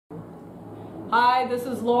Hi, this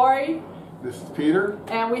is Lori. This is Peter.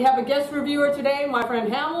 And we have a guest reviewer today, my friend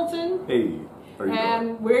Hamilton. Hey, how are you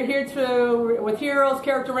doing? We're here with Heroes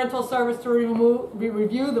Character Rental Service to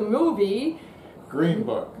review the movie Green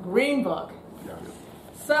Book. Green Book. Yeah.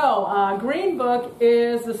 So, Green Book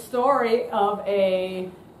is the story of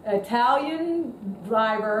an Italian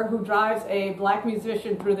driver who drives a black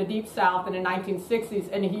musician through the Deep South in the 1960s,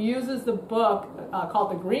 and he uses the book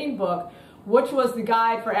called the Green Book, which was the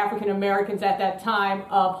guide for African Americans at that time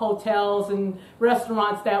of hotels and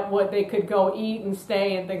restaurants that they could go eat and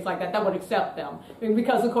stay and things like that would accept them. And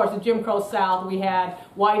because of course the Jim Crow South, we had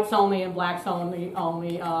whites only and blacks only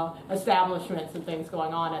establishments and things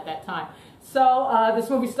going on at that time. So this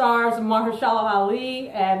movie stars Mahershala Ali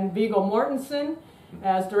and Viggo Mortensen,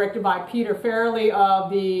 as directed by Peter Farrelly of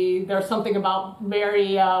the There's Something About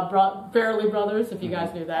Mary Farrelly Brothers, if you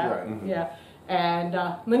guys knew that. Right. Mm-hmm. Yeah. And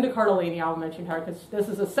Linda Cardellini, I'll mention her because this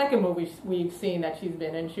is the second movie we've seen that she's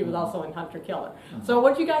been in. She was also in Hunter Killer. Mm-hmm. So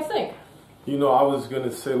what do you guys think? You know, I was going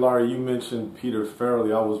to say, Larry, you mentioned Peter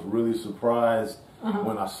Farrelly. I was really surprised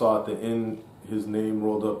when I saw at the end his name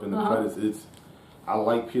rolled up in the credits. I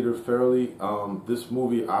like Peter Farrelly. This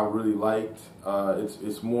movie I really liked.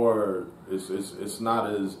 It's more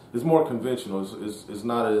conventional. It's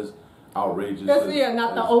not as outrageous.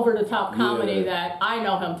 Not the over-the-top comedy that I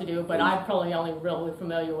know him to do, but I'm probably only really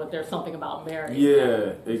familiar with There's Something About Mary.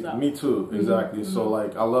 Yeah, me too, exactly. So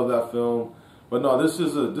like, I love that film, but no, this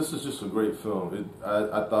is just a great film.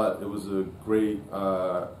 I thought it was a great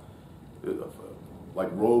like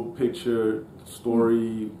road picture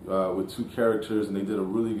story with two characters, and they did a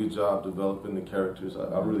really good job developing the characters.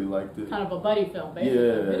 I really liked it. Kind of a buddy film, basically.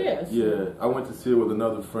 Yeah, it is. Yeah, I went to see it with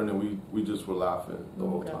another friend, and we just were laughing the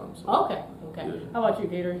whole time. So. Okay. Yeah. How about you,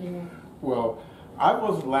 Peter? Well, I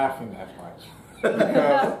wasn't laughing that much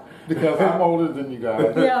because I'm older than you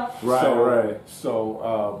guys. Yeah. Right.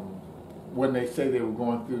 So when they say they were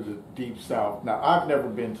going through the Deep South, now I've never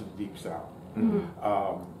been to the Deep South.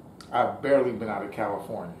 I've barely been out of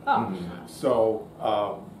California. Oh. So,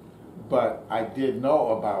 but I did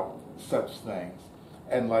know about such things.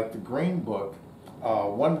 And like the Green Book,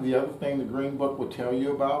 one of the other things the Green Book will tell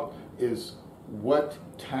you about is what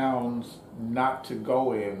towns not to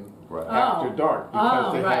go in after dark,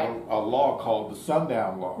 because they had a law called the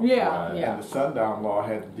Sundown Law. And the Sundown Law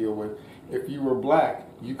had to deal with if you were black,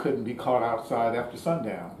 you couldn't be caught outside after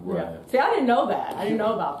sundown. Yeah. See, I didn't know that. I didn't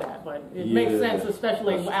know about that, but it makes sense,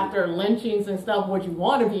 especially after lynchings and stuff. Would you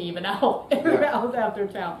want to be even out after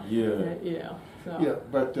town?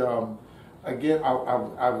 But again,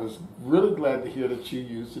 I was really glad to hear that you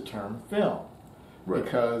used the term film,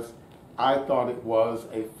 because I thought it was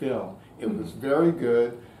a film. It was very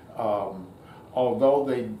good, although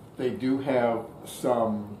they do have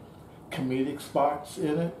some comedic spots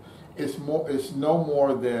in it. It's no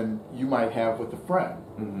more than you might have with a friend.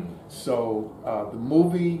 So the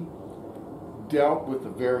movie dealt with a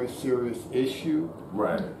very serious issue,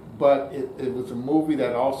 but it was a movie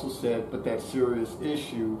that also said, but that serious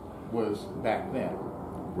issue was back then.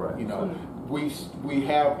 You know, we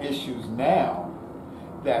have issues now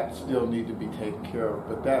that still need to be taken care of,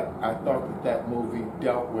 but I thought that movie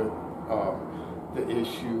dealt with the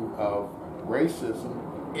issue of racism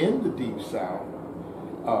in the Deep South,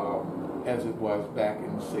 as it was back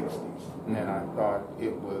in the 60s. And I thought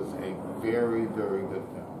it was a very, very good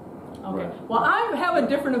film. Okay. Well, I have a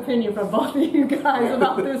different opinion from both of you guys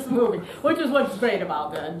about this movie, which is what's great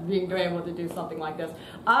about being able to do something like this.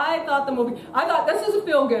 I thought this is a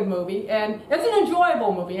feel-good movie, and it's an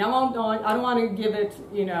enjoyable movie. I don't want to give it,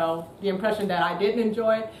 the impression that I didn't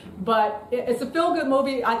enjoy it, but it's a feel-good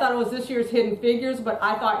movie. I thought it was this year's Hidden Figures, but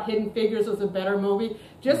I thought Hidden Figures was a better movie,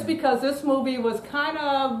 just because this movie was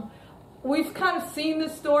we've kind of seen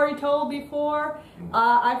this story told before.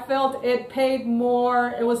 I felt it paid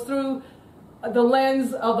more. It was through the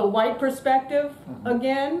lens of the white perspective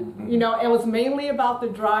again. It was mainly about the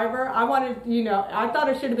driver. I thought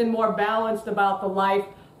it should have been more balanced about the life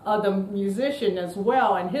of the musician as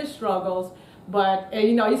well and his struggles. But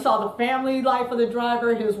you saw the family life of the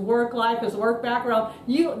driver, his work life, his work background.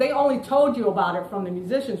 They only told you about it from the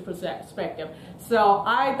musician's perspective. So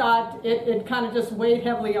I thought it kind of just weighed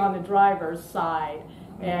heavily on the driver's side.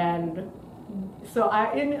 And so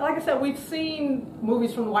like I said, we've seen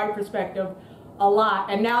movies from the white perspective a lot.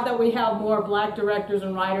 And now that we have more black directors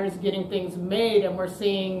and writers getting things made, and we're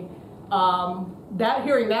seeing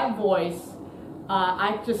hearing that voice,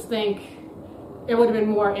 I just think it would have been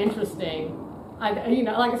more interesting. Like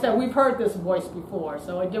I said, we've heard this voice before,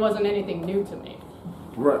 so it wasn't anything new to me.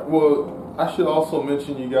 Right. Well, I should also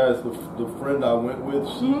mention, you guys, the friend I went with,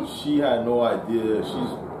 she had no idea.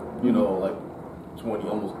 She's, like 20,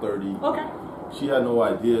 almost 30. Okay. She had no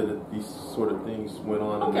idea that these sort of things went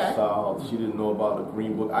on in the South. She didn't know about the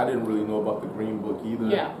Green Book. I didn't really know about the Green Book either.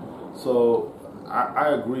 Yeah. So I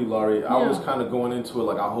agree, Laurie. I was kind of going into it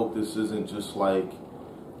like, I hope this isn't just like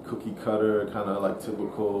cookie cutter, kind of like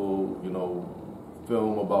typical, you know,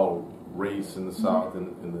 film about race in the South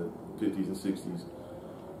in the 50s and 60s.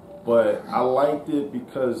 But I liked it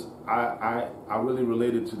because I really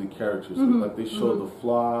related to the characters. Like they showed the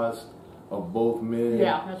flaws of both men.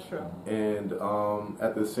 Yeah, that's true. And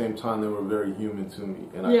at the same time, they were very human to me,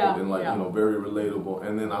 and you know, very relatable.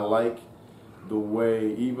 And then I like the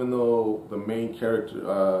way, even though the main character,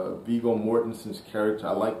 Viggo Mortensen's character,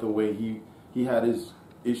 I like the way he had his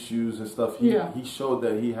issues and stuff. He showed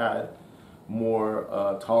that he had more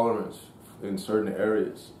tolerance in certain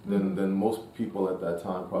areas than most people at that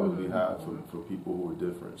time probably had for people who were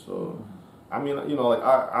different. So, I mean, you know, like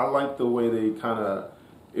I like the way they kind of.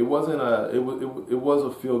 It wasn't it was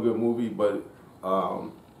a feel good movie, but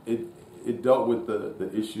it dealt with the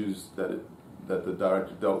issues that the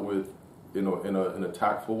director dealt with, you know, in a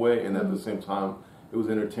tactful way, and at the same time it was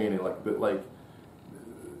entertaining.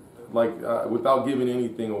 Without giving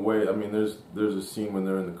anything away. I mean, there's a scene when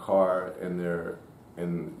they're in the car and they're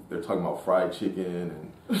talking about fried chicken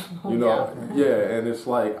and you know and it's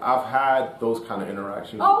like I've had those kind of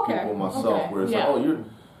interactions with people myself where it's like, oh,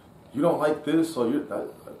 you don't like this, or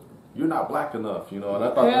you're not black enough, you know. And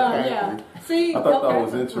I thought See, I thought that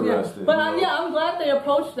was interesting. But I'm glad they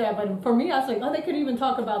approached that. But for me, I was like, oh, they could even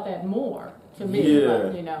talk about that more. To me,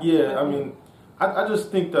 but, you know. I mean, I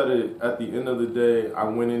just think that at the end of the day, I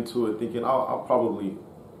went into it thinking I'll probably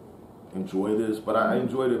enjoy this, but I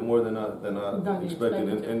enjoyed it more than I expected.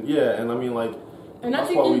 And I mean, like, and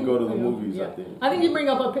that's why we go to the movies, I think. I think you bring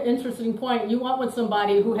up an interesting point. You went with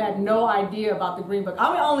somebody who had no idea about the Green Book.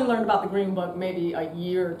 I only learned about the Green Book maybe a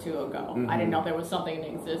year or two ago. I didn't know there was something in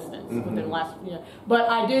existence within the last year. But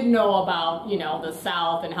I did know about, you know, the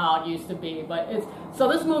South and how it used to be. But so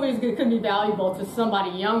this movie could be valuable to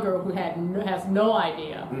somebody younger who has no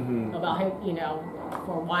idea about it, you know,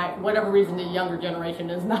 for whatever reason the younger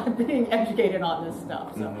generation is not being educated on this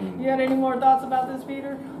stuff. So, you had any more thoughts about this,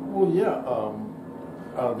 Peter? Well, yeah.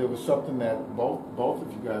 There was something that both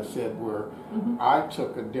of you guys said where I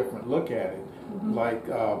took a different look at it. Like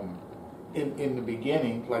in the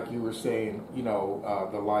beginning, like you were saying, you know,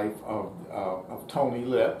 the life of Tony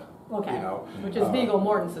Lip. Okay. You know, which is Viggo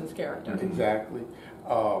Mortensen's character. Exactly.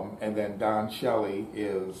 And then Don Shelley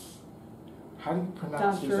is. How do you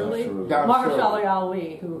pronounce Don Shirley? Mahershala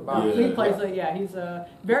Ali, who he plays he's a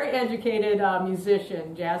very educated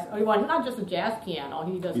musician, jazz. Well, not just a jazz piano,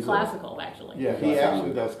 he does classical actually. Yeah, he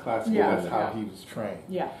actually does classical. That's how he was trained.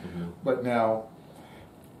 Yeah. But now,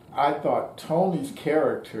 I thought Tony's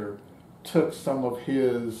character took some of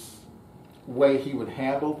his way he would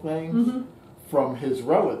handle things from his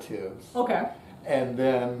relatives. Okay. And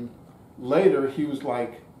then later he was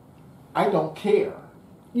like, I don't care.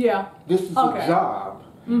 Yeah. This is a job.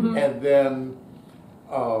 And then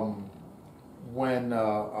when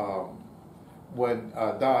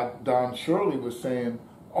Don Shirley was saying,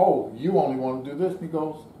 oh, you only want to do this, and he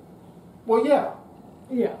goes, well, yeah,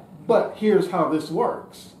 but here's how this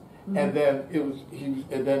works. And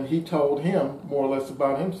then he told him more or less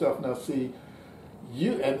about himself. Now see,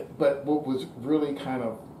 but what was really kind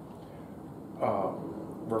of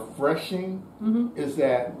refreshing is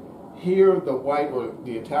that here the white or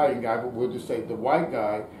the Italian guy, but we'll just say the white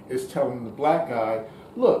guy, is telling the black guy,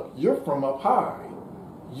 look, you're from up high.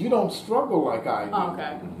 You don't struggle like I do.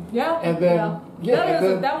 Okay. Yeah. And then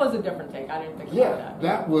that was a different take. I didn't think about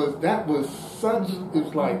that. That was such it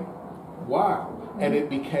was like, wow. And it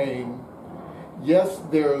became, yes,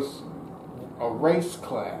 there's a race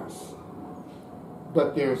class,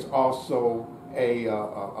 but there's also a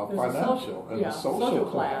financial and a social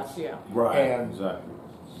class. Yeah. Right. And exactly.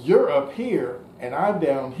 You're up here and I'm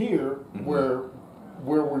down here where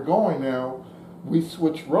we're going now. We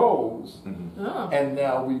switch roles and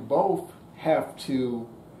now we both have to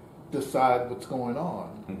decide what's going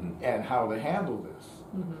on and how to handle this.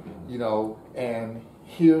 You know, and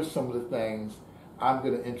here's some of the things I'm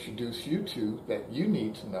going to introduce you to that you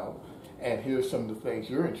need to know, and here's some of the things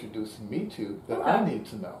you're introducing me to that I need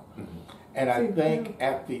to know. And I think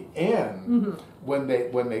at the end, when they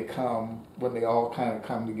all kind of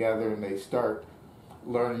come together and they start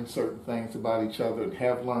learning certain things about each other and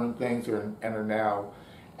have learned things and are now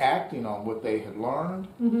acting on what they had learned,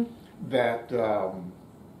 that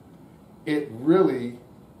it really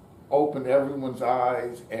opened everyone's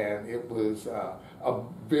eyes, and it was a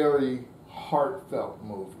very heartfelt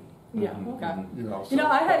movie Yeah. Okay.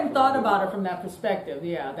 I hadn't thought about it from that perspective.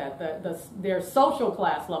 Yeah, that their social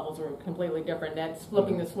class levels were completely different. That's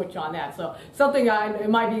flipping the switch on that. So it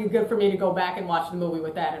might be good for me to go back and watch the movie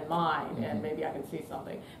with that in mind, and maybe I can see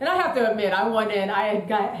something. And I have to admit, I went in. I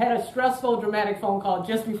had a stressful, dramatic phone call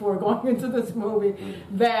just before going into this movie.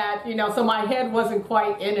 That so my head wasn't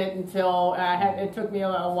quite in it until it took me a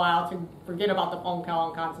while to forget about the phone call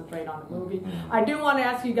and concentrate on the movie. I do want to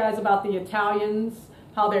ask you guys about the Italians,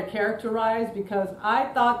 how they're characterized, because I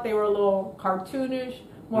thought they were a little cartoonish,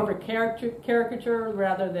 more of a caricature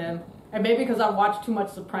rather than, and maybe because I watched too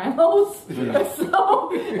much Sopranos, so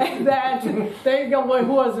that they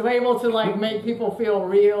who was able to like make people feel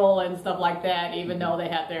real and stuff like that, even though they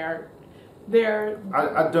had their.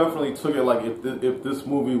 I definitely took it like if this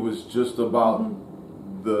movie was just about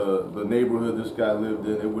the neighborhood this guy lived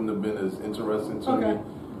in, it wouldn't have been as interesting to me.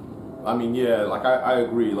 I mean, yeah, like I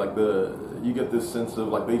agree. Like you get this sense of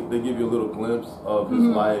like they give you a little glimpse of his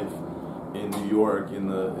life in New York in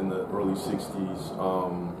the early '60s.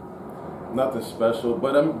 Nothing special,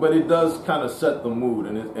 but it does kind of set the mood,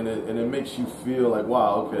 and it makes you feel like,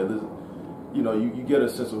 wow, okay, this, you get a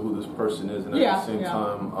sense of who this person is, and at the same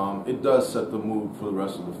time, it does set the mood for the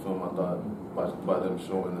rest of the film. I thought by them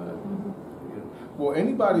showing that. Well,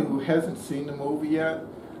 anybody who hasn't seen the movie yet,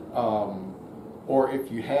 or if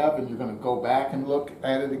you have and you're going to go back and look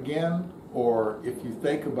at it again, or if you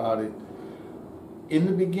think about it, in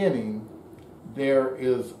the beginning, there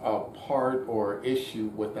is a part or issue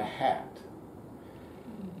with the hat.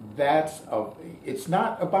 It's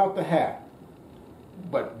not about the hat,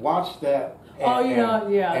 but watch that.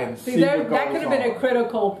 And see, that could have been a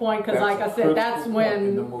critical point, because like I said, that's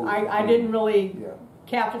when I didn't really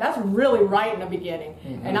capture. That's really right in the beginning,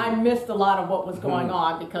 and I missed a lot of what was going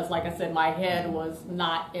on because, like I said, my head was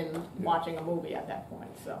not in watching a movie at that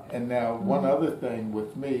point. So. And now one other thing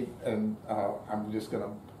with me, and I'm just going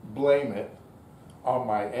to blame it on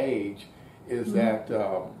my age, is that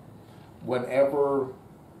whenever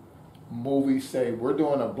movies say we're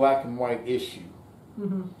doing a black and white issue,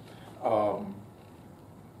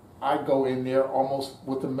 I go in there almost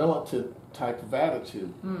with a militant type of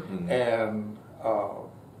attitude, and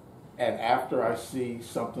after I see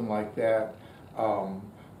something like that,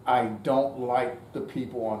 I don't like the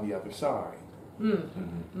people on the other side.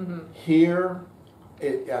 Here,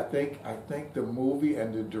 I think the movie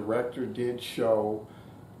and the director did show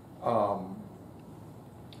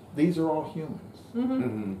these are all humans,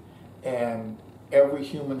 and every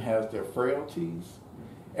human has their frailties.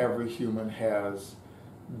 Every human has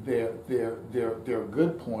their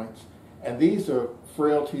good points, and these are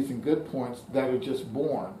frailties and good points that are just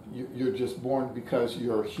born. You're just born because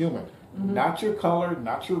you're human, not your color,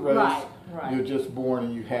 not your race. Right. You're just born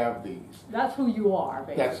and you have these. That's who you are,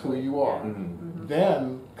 basically. That's who you are.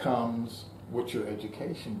 Then comes what your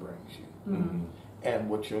education brings you, and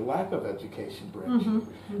what your lack of education brings you,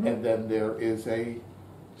 and then there is a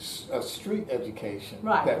street education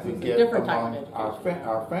that we get among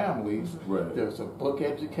our families. There's a book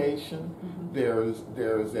education. There's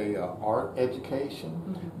a art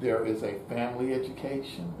education. There is a family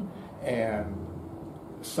education, and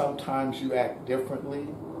sometimes you act differently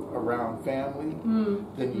around family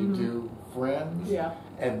than you do friends.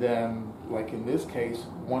 And then, like in this case,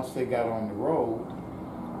 once they got on the road,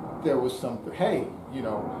 there was something. Hey,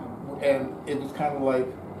 and it was kind of like,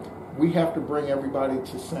 we have to bring everybody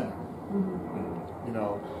to center.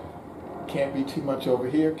 Can't be too much over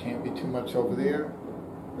here, can't be too much over there.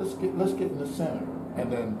 Let's get in the center. And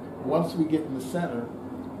then once we get in the center,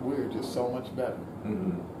 we're just so much better.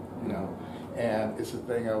 And it's a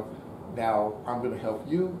thing of, now I'm going to help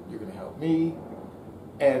you, you're going to help me.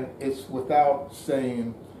 And it's without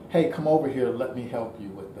saying, hey, come over here, let me help you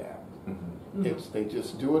with that. They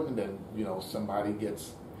just do it, and then, somebody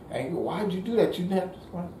gets angry. Why did you do that? You didn't have to.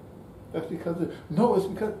 Well, that's because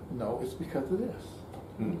it's because of this.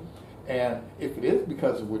 And if it is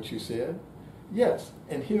because of what you said, yes,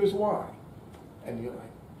 and here's why. And you're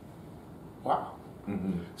like, wow.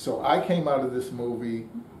 So I came out of this movie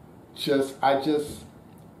I just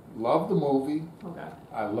love the movie.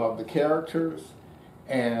 I love the characters,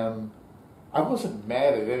 and I wasn't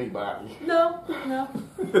mad at anybody. No.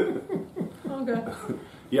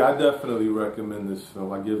 Yeah, I definitely recommend this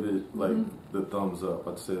film. I give it like the thumbs up.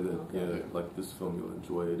 I'd say that like this film, you'll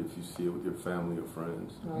enjoy it if you see it with your family or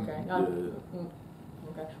friends.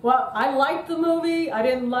 Well, I liked the movie. I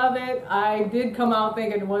didn't love it. I did come out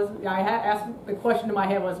thinking asked the question in my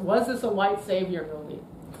head was this a white savior movie?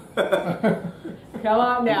 Come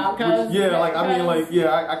on now, because yeah, like I mean, like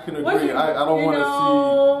yeah, I can agree. I don't want to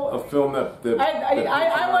see a film that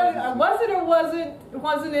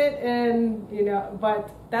wasn't it, and you know,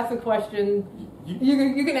 but that's a question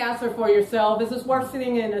you can answer for yourself. Is this worth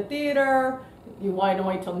sitting in a theater? You want to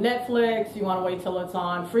wait till Netflix? You want to wait till it's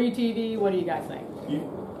on free TV? What do you guys think?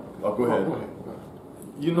 Go ahead.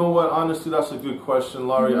 You know what? Honestly, that's a good question,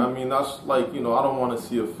 Laurie. I mean, that's like, you know, I don't want to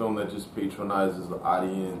see a film that just patronizes the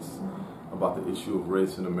audience about the issue of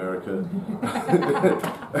race in America.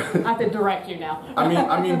 I have to direct you now.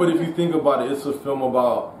 I mean, but if you think about it, it's a film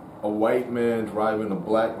about a white man driving a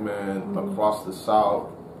black man across the South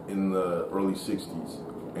in the early '60s,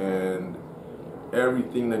 and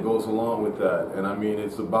everything that goes along with that. And I mean,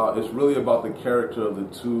 it's really about the character of the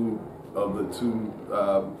two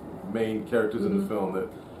main characters in the film,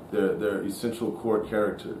 that their essential core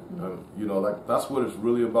character. You know, like that's what it's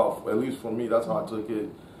really about. At least for me, that's how I took it.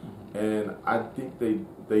 And I think they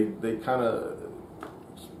kind of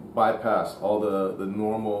bypass all the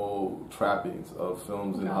normal trappings of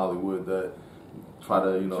films in Hollywood that try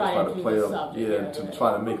to play up, to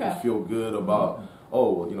try to make you feel good about,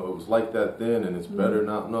 oh, you know, it was like that then and it's better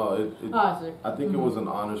now. No, I think it was an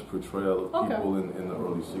honest portrayal of people in the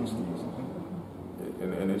early '60s,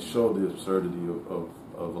 and it showed the absurdity of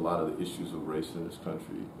a lot of the issues of race in this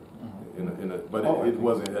country. But it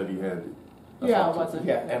wasn't heavy-handed. Yeah, it wasn't.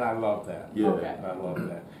 Yeah, and I love that. Yeah, I love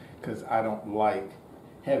that, because I don't like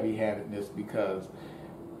heavy-handedness, because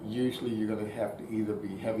usually you're going to have to either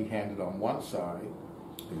be heavy-handed on one side,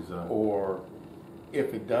 or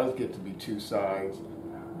if it does get to be two sides,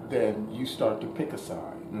 then you start to pick a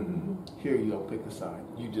side. Here you don't pick a side.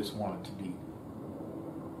 You just want it to be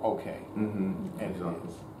okay. And it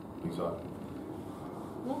is. Exactly.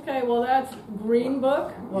 Okay, well that's Green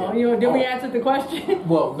Book. Well, you know, did we answer the question?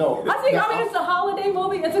 Well, no. I mean, it's a holiday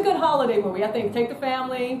movie. It's a good holiday movie. I think take the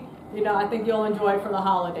family. You know, I think you'll enjoy it for the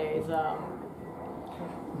holidays.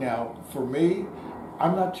 Now, for me,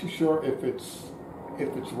 I'm not too sure if it's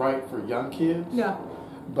right for young kids. Yeah.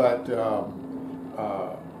 But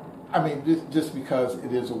I mean, just because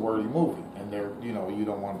it is a wordy movie, and you know, you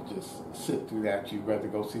don't want to just sit through that. You'd rather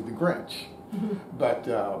go see The Grinch. But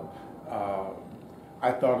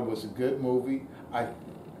I thought it was a good movie.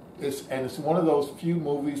 It's one of those few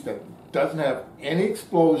movies that doesn't have any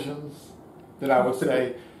explosions, that I would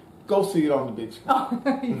say, go see it on the big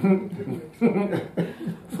screen.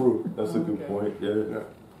 True. That's a good point. Yeah.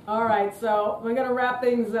 All right, so we're going to wrap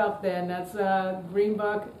things up then. That's Green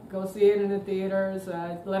Book. Go see it in the theaters.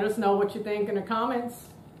 Let us know what you think in the comments.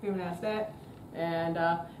 You haven't asked that. And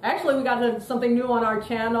actually, we got something new on our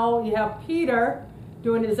channel. You have Peter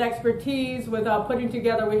doing his expertise with putting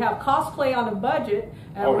together. We have cosplay on a budget,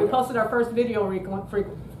 and we posted our first video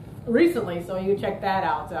recently, so you can check that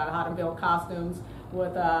out. How to build costumes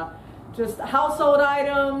with just household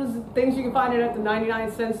items, things you can find at the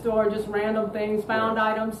 99-cent store, just random things, found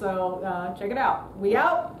items. So check it out. We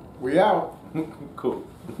out? We out. Cool.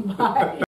 Bye.